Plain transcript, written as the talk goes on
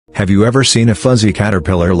Have you ever seen a fuzzy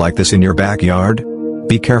caterpillar like this in your backyard?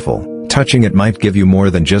 Be careful, touching it might give you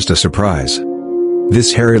more than just a surprise.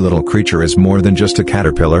 This hairy little creature is more than just a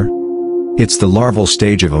caterpillar. It's the larval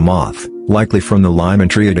stage of a moth, likely from the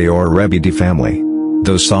Lymantriidae or Rebidae family.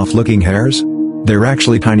 Those soft-looking hairs? They're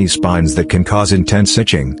actually tiny spines that can cause intense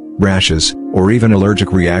itching, rashes, or even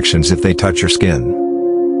allergic reactions if they touch your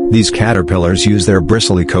skin. These caterpillars use their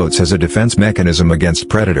bristly coats as a defense mechanism against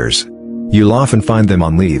predators. You'll often find them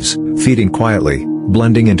on leaves, feeding quietly,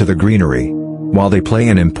 blending into the greenery. While they play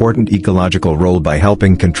an important ecological role by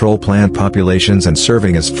helping control plant populations and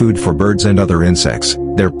serving as food for birds and other insects,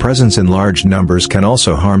 their presence in large numbers can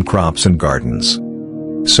also harm crops and gardens.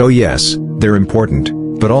 So yes, they're important,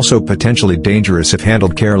 but also potentially dangerous if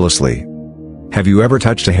handled carelessly. Have you ever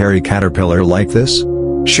touched a hairy caterpillar like this?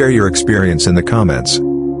 Share your experience in the comments.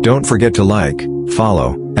 Don't forget to like,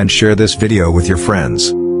 follow, and share this video with your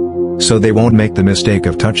friends, so they won't make the mistake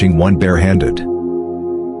of touching one barehanded.